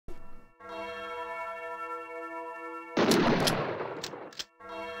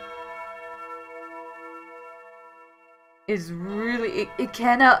is really... It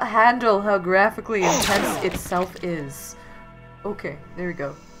cannot handle how graphically intense itself is. Okay, there we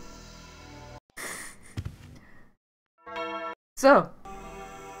go. So,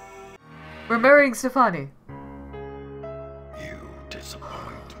 we're marrying Stefani. You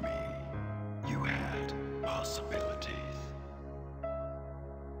disappoint me. You had possibilities.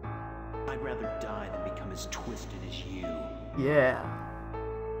 I'd rather die than become as twisted as you. Yeah.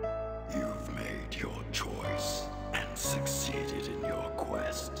 You've made your choice and succeeded in your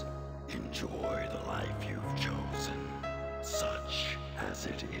quest. Enjoy the life you've chosen, such as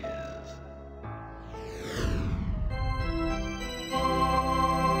it is.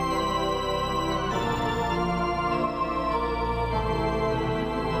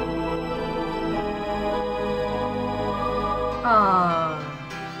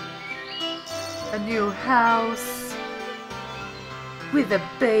 A new house with a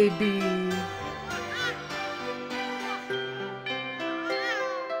baby.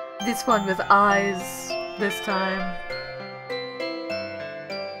 This one with eyes this time.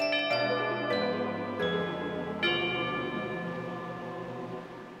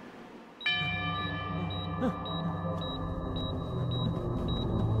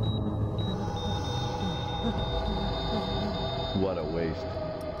 What a waste.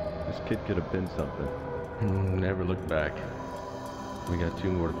 This kid could have been something. Never look back. We got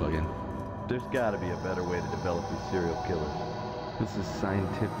 2 more to plug in. There's gotta be a better way to develop these serial killers. This is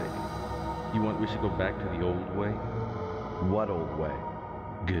scientific. You want we should go back to the old way? What old way?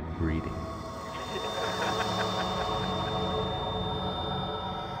 Good breeding.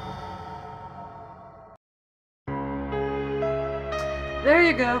 There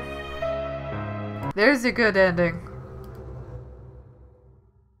you go. There's a good ending.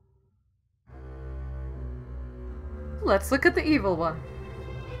 Let's look at the evil one.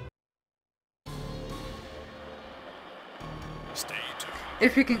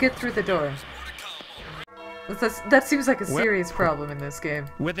 If you can get through the door. That seems like a serious problem in this game.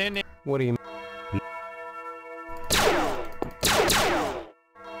 Within. What do you mean?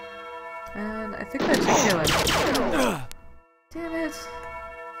 And I think that should kill him. Damn it.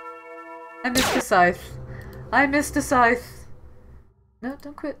 I missed a scythe. I missed a scythe. No,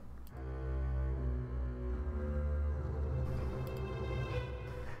 don't quit.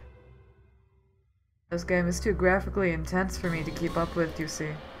 This game is too graphically intense for me to keep up with, you see.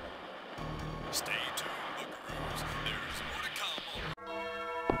 Stay tuned, buckaroos. There's more to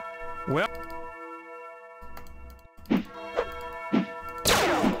come. Well.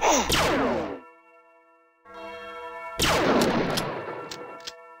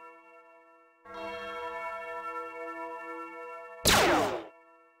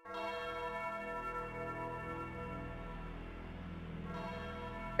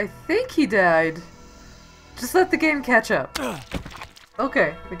 I think he died. Just let the game catch up.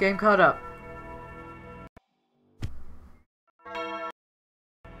 Okay, the game caught up.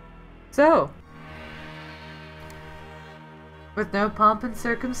 So, with no pomp and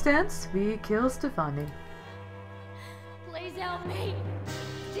circumstance, we kill Stefani. Please help me!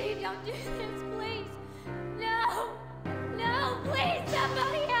 Steve, don't do this, please! No! No, please,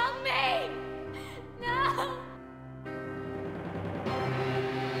 somebody help me! No!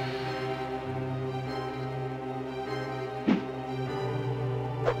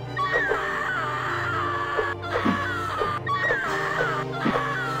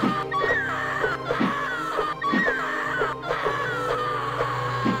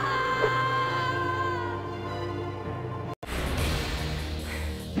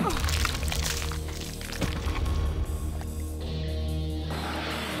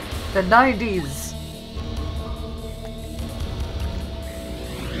 The 90s.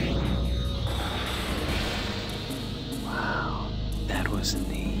 Wow, that was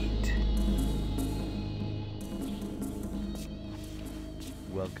neat.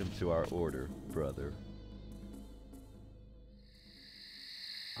 Welcome to our order, brother.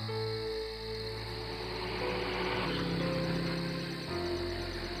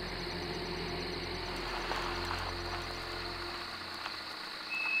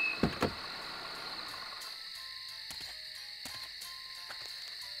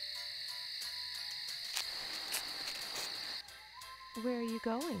 Where are you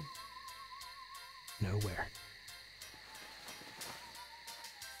going? Nowhere.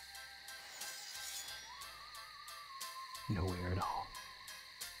 Nowhere at all.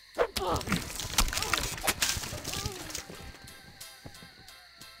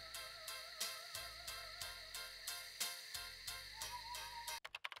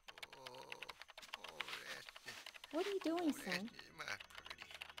 What are you doing, son?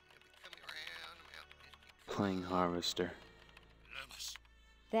 Playing Harvester.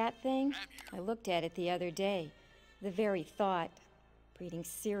 That thing? I looked at it the other day. The very thought. Breeding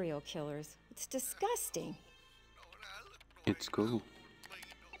serial killers. It's disgusting. It's cool.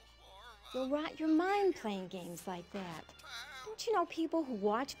 You'll rot your mind playing games like that. Don't you know people who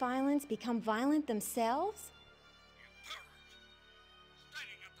watch violence become violent themselves?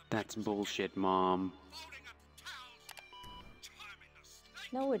 That's bullshit, Mom.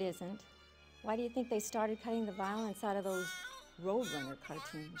 No, it isn't. Why do you think they started cutting the violence out of those Roadrunner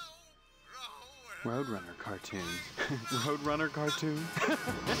cartoons? Roadrunner cartoons. Roadrunner cartoons?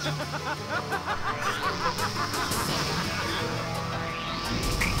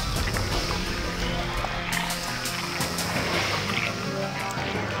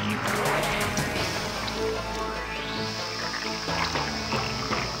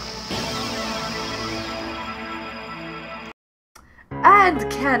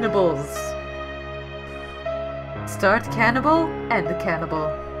 And cannibals! Start cannibal, end cannibal.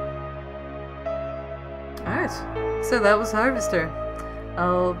 Alright, so that was Harvester.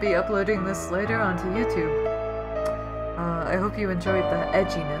 I'll be uploading this later onto YouTube. I hope you enjoyed the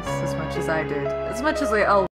edginess as much as I did. As much as I'll